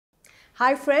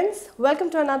Hi friends, welcome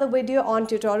to another video on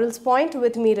TutorialsPoint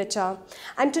with Ms.Richa.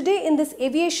 And today in this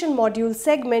aviation module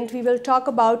segment, we will talk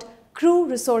about crew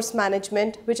resource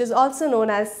management, which is also known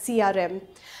as CRM.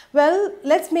 Well,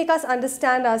 let's make us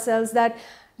understand ourselves that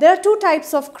there are two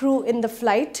types of crew in the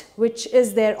flight, which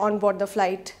is there on board the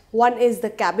flight. One is the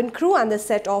cabin crew and the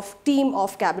set of team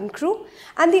of cabin crew,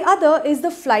 and the other is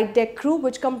the flight deck crew,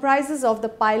 which comprises of the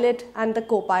pilot and the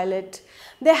co-pilot.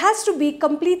 There has to be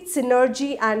complete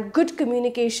synergy and good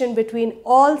communication between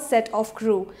all set of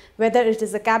crew, whether it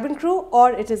is the cabin crew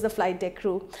or it is the flight deck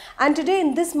crew. And today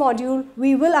in this module,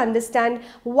 we will understand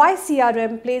why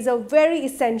CRM plays a very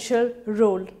essential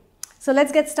role. So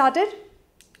let's get started.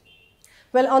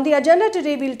 Well, on the agenda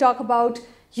today, we'll talk about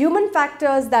human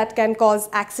factors that can cause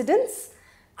accidents,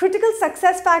 critical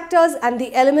success factors and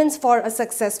the elements for a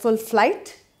successful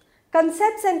flight,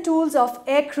 concepts and tools of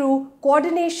aircrew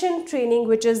coordination training,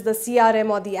 which is the CRM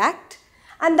or the ACT,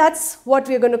 and that's what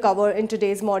we're going to cover in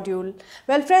today's module.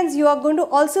 Well, friends, you are going to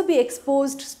also be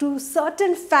exposed to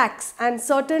certain facts and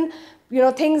certain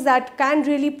things that can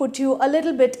really put you a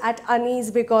little bit at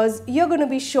unease, because you're going to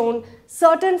be shown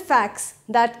certain facts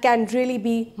that can really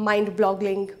be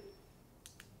mind-boggling.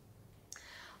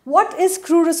 What is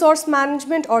crew resource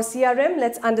management or CRM?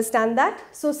 Let's understand that.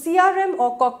 So CRM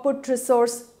or cockpit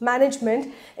resource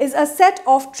management is a set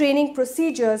of training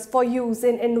procedures for use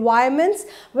in environments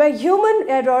where human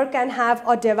error can have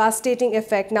a devastating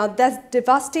effect. Now, that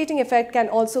devastating effect can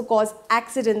also cause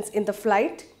accidents in the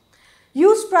flight.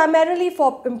 Used primarily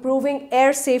for improving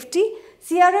air safety,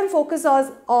 CRM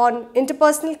focuses on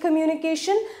interpersonal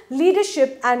communication,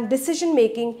 leadership and decision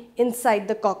making inside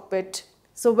the cockpit.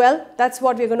 So, well, that's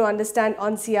what we're going to understand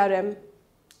on CRM.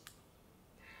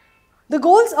 The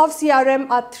goals of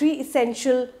CRM are three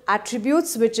essential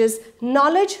attributes, which is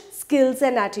knowledge, skills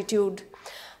and attitude.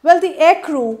 Well, the air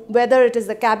crew, whether it is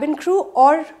the cabin crew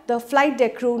or the flight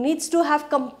deck crew, needs to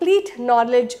have complete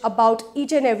knowledge about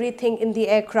each and everything in the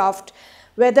aircraft.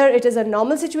 Whether it is a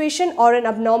normal situation or an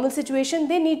abnormal situation,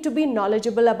 they need to be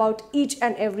knowledgeable about each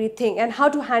and everything and how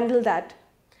to handle that.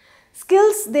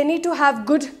 Skills, they need to have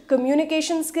good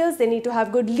communication skills, they need to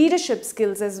have good leadership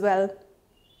skills as well.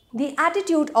 The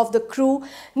attitude of the crew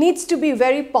needs to be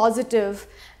very positive.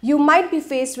 You might be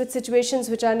faced with situations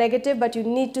which are negative, but you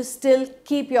need to still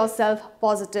keep yourself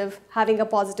positive, having a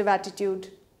positive attitude.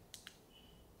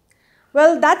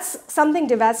 Well, that's something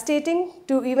devastating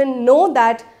to even know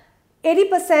that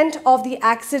 80% of the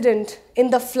accident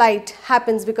in the flight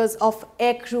happens because of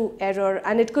air crew error,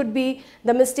 and it could be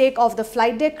the mistake of the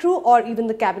flight deck crew or even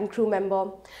the cabin crew member.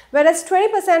 Whereas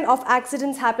 20% of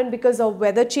accidents happen because of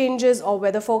weather changes or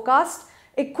weather forecast,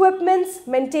 equipments,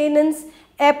 maintenance,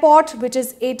 airport, which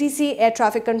is ATC, air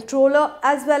traffic controller,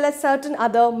 as well as certain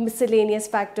other miscellaneous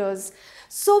factors.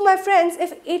 So my friends,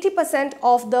 if 80%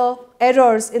 of the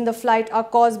errors in the flight are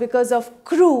caused because of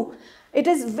crew, it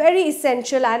is very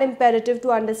essential and imperative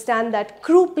to understand that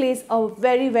crew plays a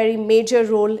very, very major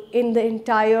role in the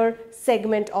entire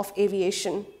segment of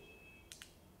aviation.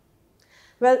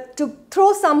 Well, to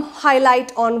throw some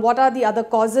highlight on what are the other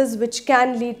causes which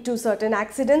can lead to certain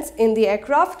accidents in the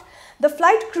aircraft, the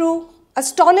flight crew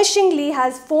astonishingly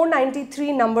has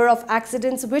 493 number of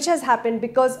accidents which has happened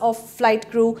because of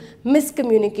flight crew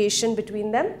miscommunication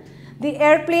between them. The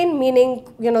airplane,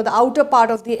 meaning the outer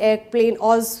part of the airplane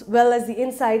as well as the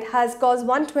inside, has caused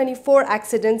 124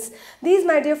 accidents. These,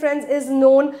 my dear friends, is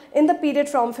known in the period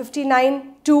from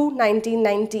 59 to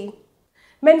 1990.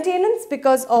 Maintenance,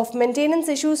 because of maintenance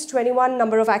issues, 21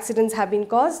 number of accidents have been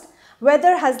caused.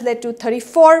 Weather has led to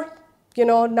 34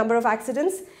 number of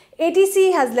accidents.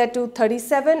 ATC has led to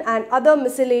 37 and other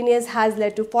miscellaneous has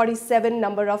led to 47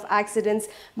 number of accidents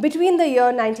between the year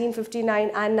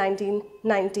 1959 and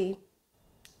 1990.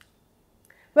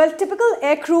 Well, typical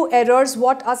aircrew errors,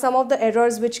 what are some of the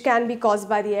errors which can be caused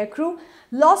by the aircrew?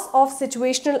 Loss of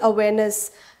situational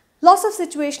awareness. Loss of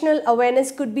situational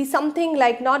awareness could be something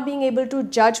like not being able to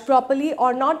judge properly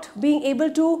or not being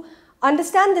able to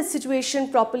understand the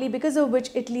situation properly, because of which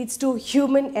it leads to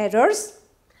human errors.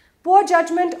 Poor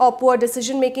judgment or poor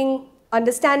decision making,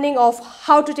 understanding of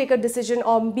how to take a decision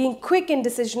or being quick in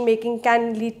decision making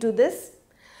can lead to this.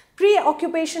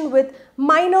 Preoccupation with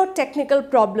minor technical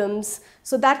problems,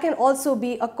 so that can also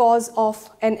be a cause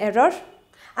of an error.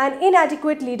 And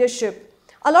inadequate leadership.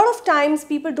 A lot of times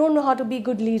people don't know how to be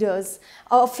good leaders.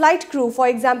 A flight crew, for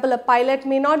example, a pilot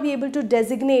may not be able to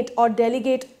designate or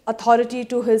delegate authority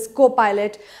to his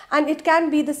co-pilot, and it can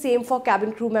be the same for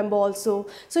cabin crew member also.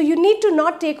 So you need to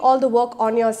not take all the work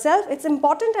on yourself. It's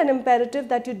important and imperative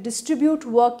that you distribute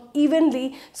work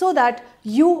evenly so that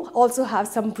you also have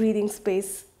some breathing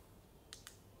space.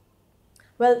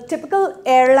 Well, typical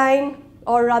airline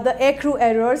or rather aircrew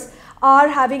errors are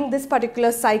having this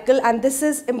particular cycle, and this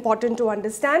is important to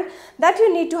understand that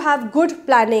you need to have good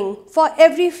planning. For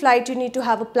every flight you need to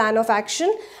have a plan of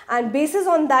action, and basis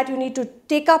on that you need to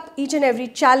take up each and every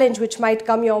challenge which might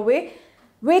come your way.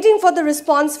 Waiting for the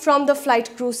response from the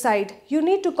flight crew side. You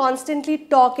need to constantly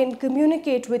talk and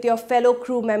communicate with your fellow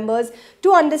crew members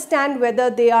to understand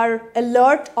whether they are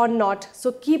alert or not.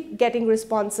 So keep getting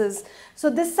responses.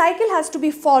 So this cycle has to be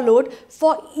followed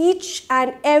for each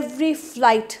and every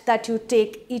flight that you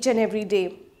take each and every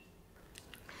day.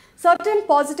 Certain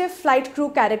positive flight crew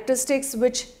characteristics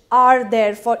which are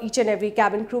there for each and every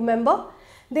cabin crew member.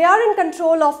 They are in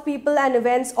control of people and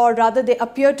events, or rather they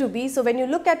appear to be. So when you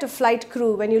look at a flight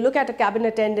crew, when you look at a cabin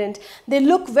attendant, they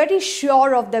look very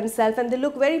sure of themselves and they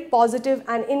look very positive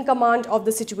and in command of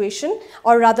the situation,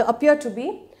 or rather appear to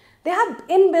be. They have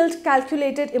inbuilt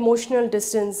calculated emotional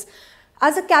distance.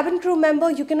 As a cabin crew member,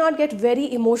 you cannot get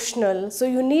very emotional. So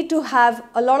you need to have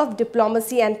a lot of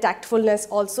diplomacy and tactfulness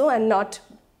also, and not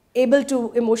able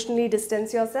to emotionally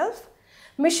distance yourself.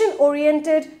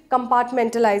 Mission-oriented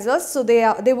compartmentalizers, so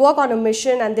they work on a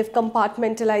mission and they've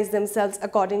compartmentalized themselves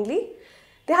accordingly.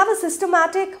 They have a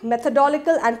systematic,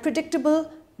 methodological and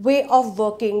predictable way of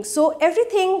working. So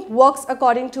everything works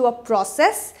according to a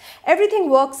process, everything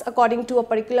works according to a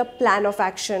particular plan of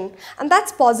action, and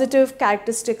that's positive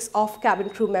characteristics of cabin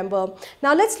crew member.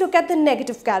 Now let's look at the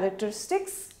negative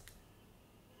characteristics.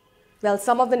 Well,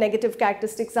 some of the negative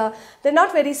characteristics are, they're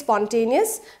not very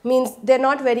spontaneous, means they're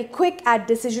not very quick at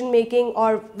decision making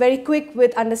or very quick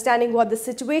with understanding what the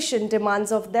situation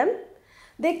demands of them.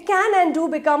 They can and do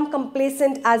become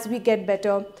complacent as we get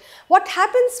better. What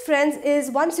happens, friends, is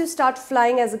once you start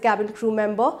flying as a cabin crew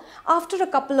member, after a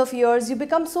couple of years, you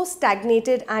become so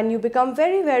stagnated and you become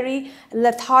very, very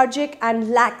lethargic and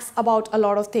lax about a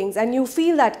lot of things. And you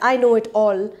feel that I know it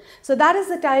all. So that is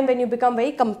the time when you become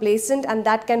very complacent, and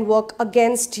that can work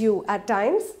against you at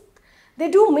times.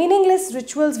 They do meaningless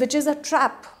rituals, which is a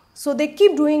trap. So they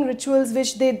keep doing rituals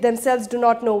which they themselves do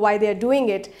not know why they are doing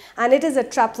it, and it is a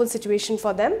trapful situation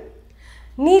for them.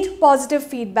 Need positive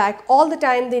feedback. All the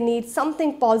time they need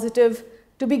something positive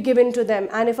to be given to them,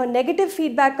 and if a negative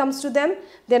feedback comes to them,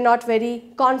 they're not very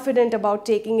confident about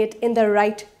taking it in the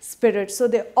right spirit. So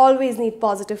they always need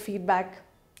positive feedback.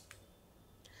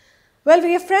 Well,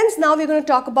 dear friends, now we're going to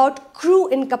talk about crew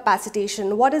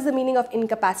incapacitation. What is the meaning of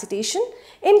incapacitation?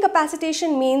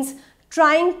 Incapacitation means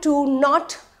trying to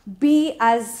not be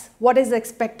as what is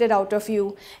expected out of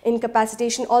you.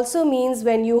 Incapacitation also means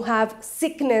when you have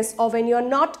sickness or when you're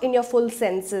not in your full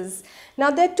senses.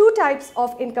 Now there are two types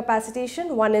of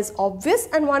incapacitation. One is obvious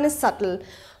and one is subtle.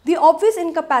 The obvious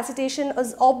incapacitation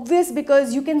is obvious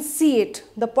because you can see it.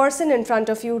 The person in front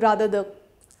of you, rather the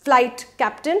flight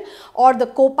captain or the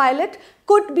co-pilot,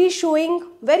 could be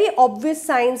showing very obvious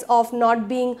signs of not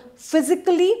being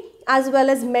physically as well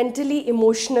as mentally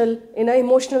emotional, in an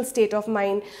emotional state of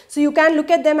mind. So you can look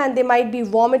at them and they might be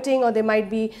vomiting, or they might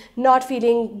be not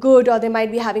feeling good, or they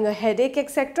might be having a headache,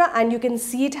 etc. And you can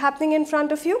see it happening in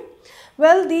front of you.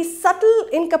 Well, the subtle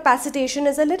incapacitation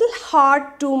is a little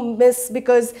hard to miss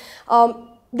because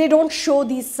they don't show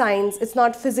these signs. It's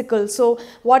not physical. So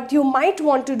what you might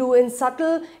want to do in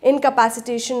subtle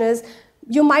incapacitation is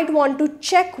you might want to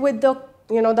check with the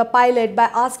pilot by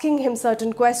asking him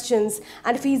certain questions,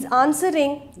 and if he's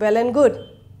answering, well and good.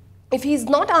 If he's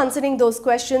not answering those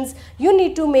questions, you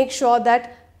need to make sure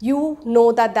that you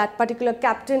know that that particular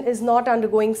captain is not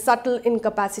undergoing subtle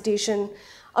incapacitation.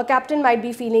 A captain might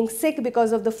be feeling sick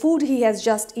because of the food he has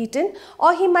just eaten,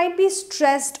 or he might be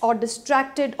stressed or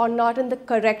distracted or not in the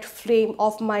correct frame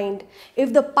of mind.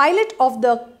 If the pilot of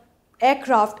the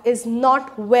aircraft is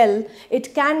not well,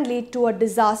 it can lead to a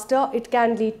disaster. It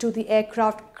can lead to the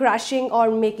aircraft crashing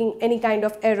or making any kind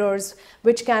of errors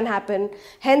which can happen.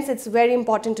 Hence, it's very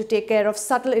important to take care of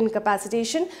subtle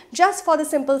incapacitation, just for the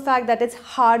simple fact that it's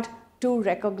hard to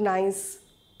recognize.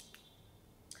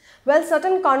 Well,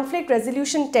 certain conflict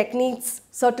resolution techniques,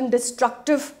 certain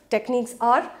destructive techniques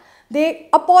are, they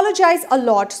apologize a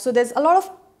lot. So there's a lot of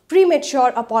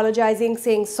premature apologizing,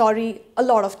 saying sorry a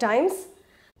lot of times.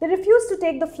 They refuse to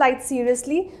take the flight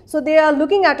seriously, so they are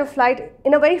looking at a flight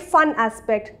in a very fun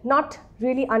aspect, not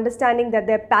really understanding that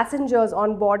they're passengers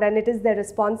on board and it is their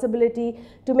responsibility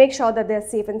to make sure that they're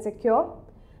safe and secure.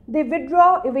 They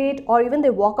withdraw, evade, or even they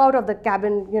walk out of the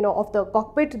cabin, of the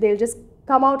cockpit. They'll just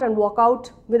come out and walk out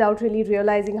without really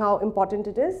realizing how important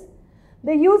it is.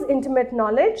 They use intimate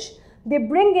knowledge. They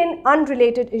bring in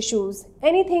unrelated issues,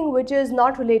 anything which is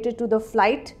not related to the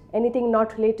flight, anything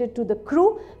not related to the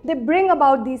crew. They bring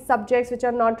about these subjects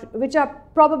which are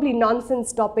probably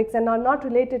nonsense topics and are not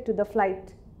related to the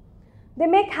flight. They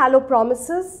make hollow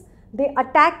promises. They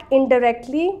attack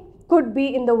indirectly, could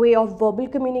be in the way of verbal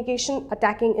communication,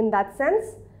 attacking in that sense.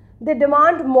 They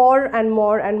demand more and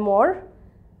more and more.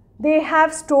 They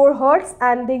have store hurts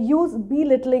and they use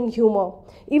belittling humor.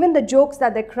 Even the jokes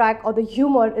that they crack or the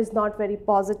humor is not very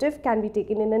positive, can be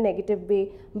taken in a negative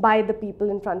way by the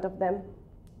people in front of them.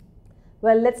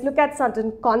 Well, let's look at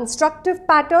certain constructive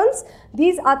patterns.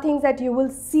 These are things that you will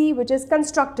see which is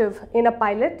constructive in a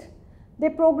pilot. They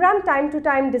program time to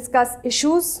time discuss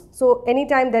issues. So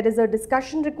anytime there is a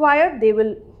discussion required, they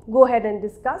will go ahead and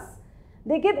discuss.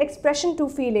 They give expression to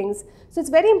feelings. So it's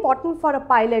very important for a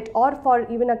pilot or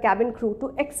for even a cabin crew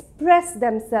to express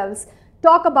themselves,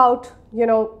 talk about,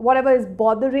 whatever is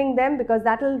bothering them, because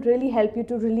that will really help you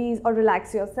to release or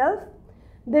relax yourself.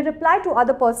 They reply to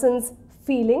other person's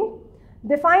feeling,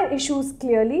 define issues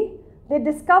clearly, they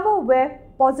discover where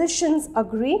positions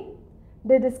agree,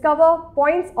 they discover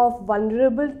points of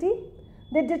vulnerability,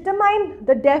 they determine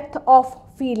the depth of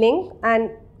feeling,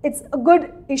 and it's a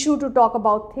good issue to talk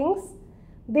about things.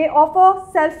 They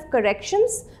offer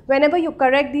self-corrections. Whenever you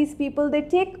correct these people, they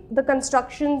take the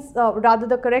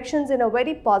the corrections in a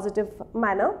very positive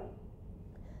manner.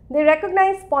 They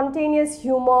recognize spontaneous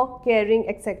humor, caring,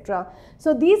 etc.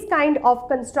 So these kind of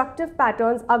constructive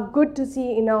patterns are good to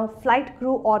see in a flight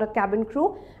crew or a cabin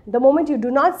crew. The moment you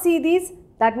do not see these,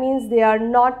 that means they are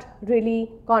not really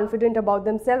confident about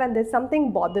themselves and there's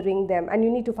something bothering them and you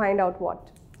need to find out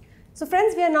what. So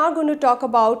friends, we are now going to talk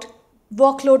about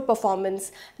workload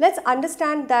performance. Let's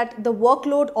understand that the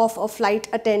workload of a flight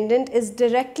attendant is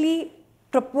directly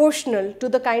proportional to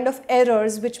the kind of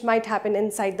errors which might happen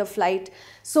inside the flight.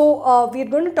 So we are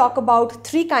going to talk about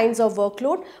three kinds of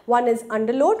workload. One is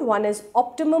underload, one is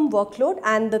optimum workload,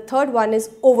 and the third one is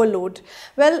overload.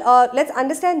 Well, let's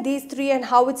understand these three and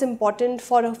how it's important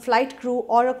for a flight crew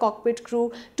or a cockpit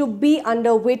crew to be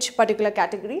under which particular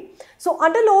category. So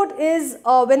underload is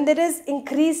when there is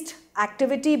increased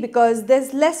activity because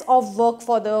there's less of work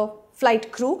for the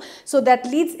flight crew. So that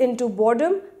leads into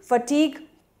boredom, fatigue,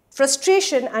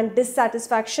 frustration and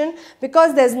dissatisfaction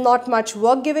because there's not much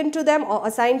work given to them or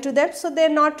assigned to them, so they're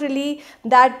not really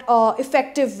that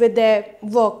effective with their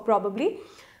work probably.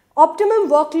 Optimum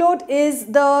workload is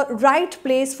the right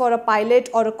place for a pilot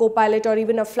or a co-pilot or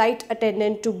even a flight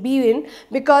attendant to be in,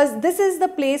 because this is the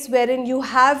place wherein you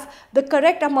have the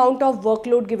correct amount of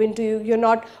workload given to you. You're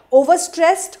not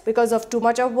overstressed because of too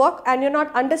much of work and you're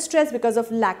not understressed because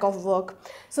of lack of work.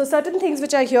 So certain things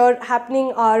which are here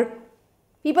happening are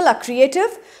people are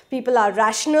creative, people are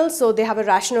rational, so they have a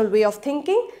rational way of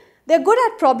thinking. They're good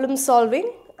at problem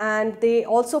solving and they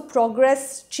also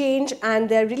progress, change, and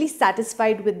they're really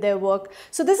satisfied with their work.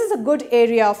 So this is a good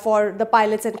area for the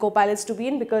pilots and co-pilots to be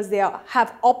in because they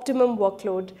have optimum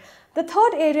workload. The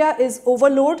third area is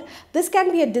overload. This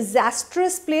can be a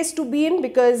disastrous place to be in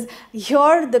because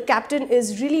here the captain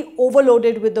is really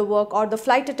overloaded with the work or the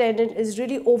flight attendant is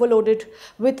really overloaded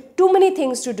with too many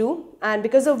things to do, and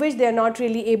because of which they are not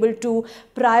really able to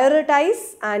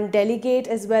prioritize and delegate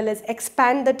as well as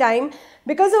expand the time,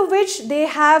 because of which they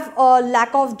have a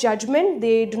lack of judgment.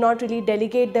 They do not really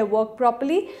delegate their work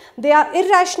properly. They are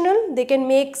irrational. They can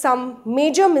make some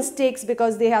major mistakes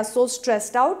because they are so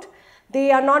stressed out. They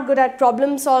are not good at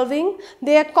problem solving.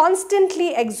 They are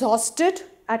constantly exhausted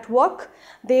at work.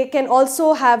 They can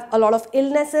also have a lot of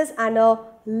illnesses and a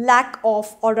lack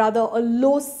of, or rather a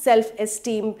low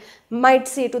self-esteem, might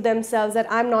say to themselves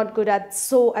that I'm not good at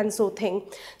so and so thing.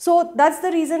 So that's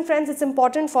the reason, friends, it's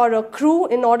important for a crew,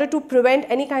 in order to prevent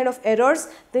any kind of errors,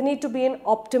 they need to be in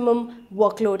optimum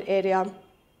workload area.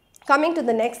 Coming to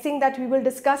the next thing that we will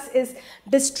discuss is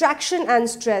distraction and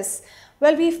stress.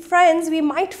 Well, we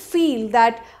might feel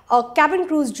that a cabin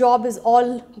crew's job is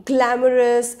all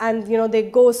glamorous and they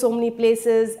go so many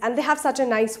places and they have such a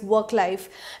nice work life.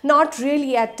 Not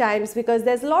really at times, because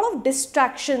there's a lot of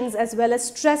distractions as well as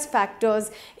stress factors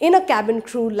in a cabin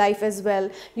crew life as well.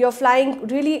 You're flying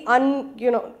really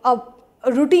a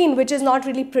routine which is not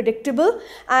really predictable,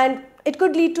 and it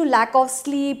could lead to lack of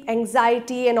sleep,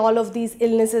 anxiety, and all of these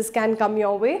illnesses can come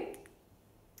your way.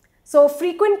 So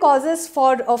frequent causes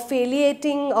for a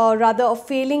failing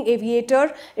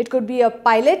aviator, it could be a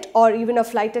pilot or even a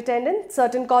flight attendant.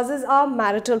 Certain causes are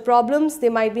marital problems. They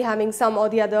might be having some or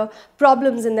the other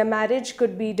problems in their marriage,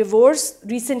 could be divorce,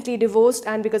 recently divorced,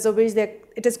 and because of which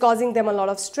it is causing them a lot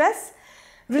of stress.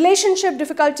 Relationship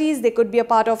difficulties, they could be a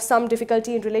part of some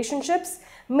difficulty in relationships.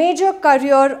 Major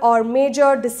career or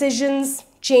major decisions,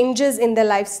 changes in their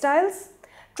lifestyles.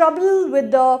 Trouble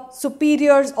with the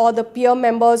superiors or the peer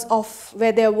members of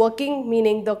where they are working,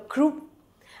 meaning the crew.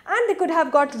 and they could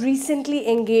have got recently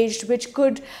engaged, which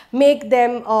could make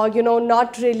them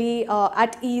not really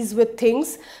at ease with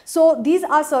things. So these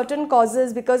are certain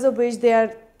causes because of which they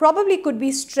are probably could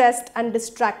be stressed and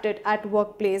distracted at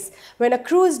workplace. When a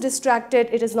crew is distracted,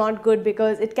 it is not good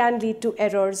because it can lead to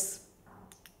errors.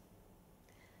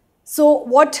 So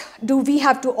what do we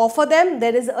have to offer them?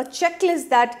 There is a checklist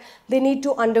that they need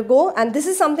to undergo, and this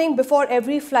is something before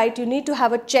every flight you need to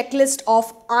have a checklist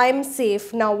of I'm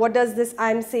safe. Now what does this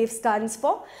I'm safe stands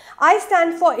for? I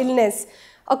stand for illness.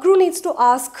 A crew needs to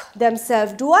ask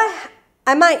themselves,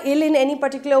 am I ill in any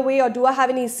particular way, or do I have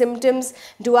any symptoms?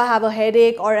 Do I have a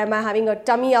headache, or am I having a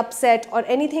tummy upset or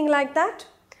anything like that?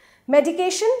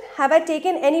 Medication, have I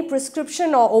taken any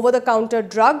prescription or over-the-counter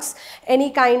drugs, any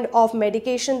kind of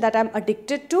medication that I'm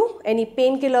addicted to, any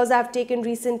painkillers I've taken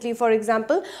recently, for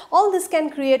example. All this can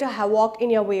create a havoc in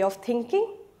your way of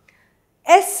thinking.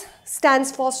 S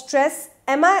stands for stress.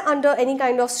 Am I under any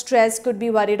kind of stress? Could be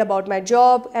worried about my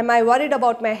job. Am I worried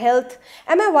about my health?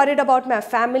 Am I worried about my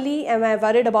family? Am I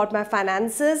worried about my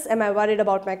finances? Am I worried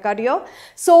about my career?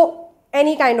 So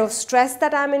any kind of stress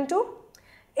that I'm into.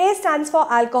 A stands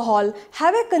for alcohol.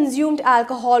 Have I consumed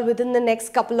alcohol within the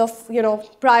next couple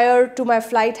of, prior to my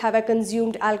flight, have I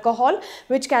consumed alcohol,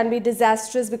 which can be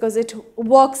disastrous because it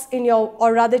works in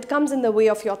or rather it comes in the way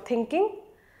of your thinking.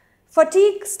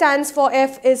 Fatigue stands for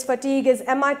fatigue is,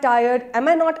 am I tired? Am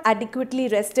I not adequately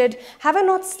rested? Have I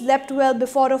not slept well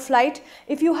before a flight?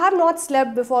 If you have not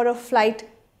slept before a flight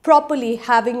properly,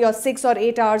 having your 6 or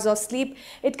 8 hours of sleep,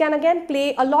 it can again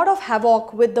play a lot of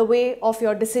havoc with the way of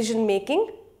your decision making.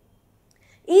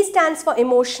 E stands for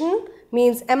emotion,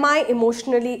 means am I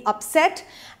emotionally upset?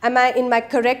 Am I in my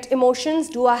correct emotions?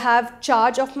 Do I have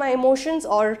charge of my emotions,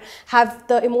 or have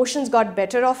the emotions got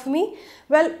better of me?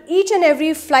 Well, each and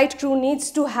every flight crew needs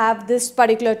to have this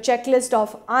particular checklist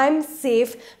of I'm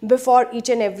safe before each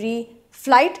and every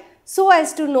flight, so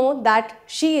as to know that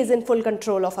she is in full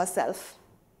control of herself.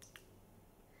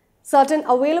 Certain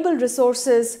available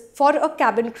resources for a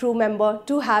cabin crew member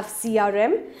to have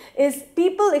CRM is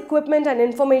people, equipment and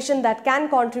information that can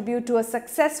contribute to a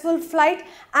successful flight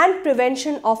and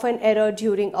prevention of an error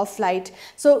during a flight.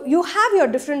 So you have your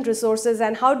different resources,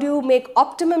 and how do you make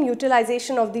optimum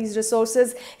utilization of these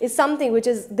resources is something which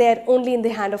is there only in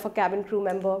the hand of a cabin crew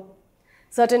member.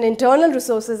 Certain internal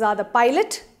resources are the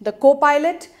pilot, the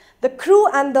co-pilot, the crew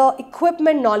and the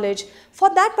equipment knowledge. For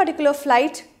that particular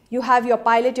flight, you have your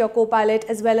pilot, your co-pilot,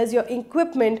 as well as your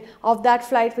equipment of that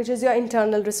flight, which is your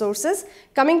internal resources.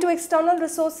 Coming to external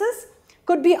resources,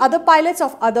 could be other pilots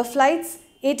of other flights,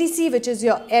 ATC, which is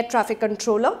your air traffic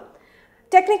controller,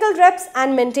 technical reps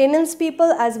and maintenance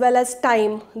people, as well as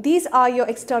time. These are your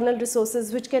external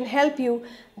resources which can help you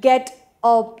get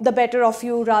the better of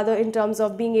you, rather in terms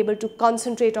of being able to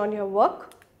concentrate on your work.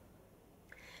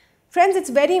 Friends, it's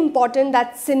very important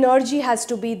that synergy has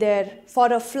to be there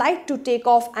for a flight to take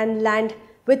off and land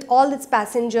with all its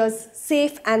passengers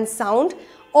safe and sound.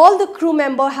 All the crew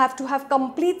members have to have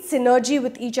complete synergy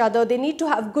with each other. They need to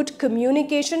have good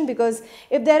communication, because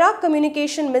if there are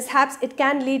communication mishaps, it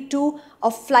can lead to a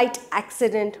flight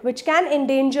accident, which can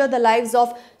endanger the lives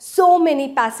of so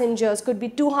many passengers. Could be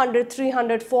 200,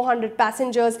 300, 400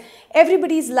 passengers.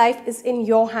 Everybody's life is in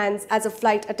your hands as a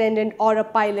flight attendant or a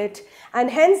pilot. And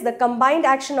hence, the combined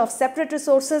action of separate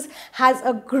resources has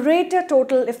a greater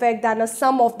total effect than a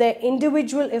sum of their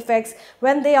individual effects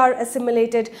when they are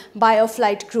assimilated by a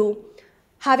flight crew.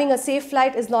 Having a safe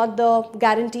flight is not the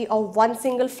guarantee of one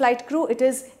single flight crew. It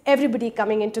is everybody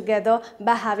coming in together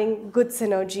by having good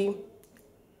synergy.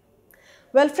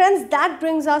 Well friends, that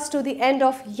brings us to the end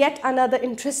of yet another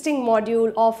interesting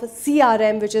module of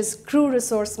CRM, which is Crew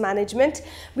Resource Management.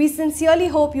 We sincerely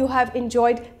hope you have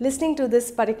enjoyed listening to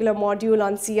this particular module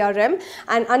on CRM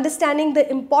and understanding the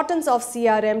importance of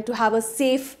CRM to have a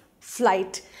safe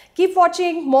flight. Keep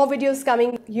watching, more videos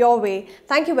coming your way.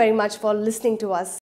 Thank you very much for listening to us.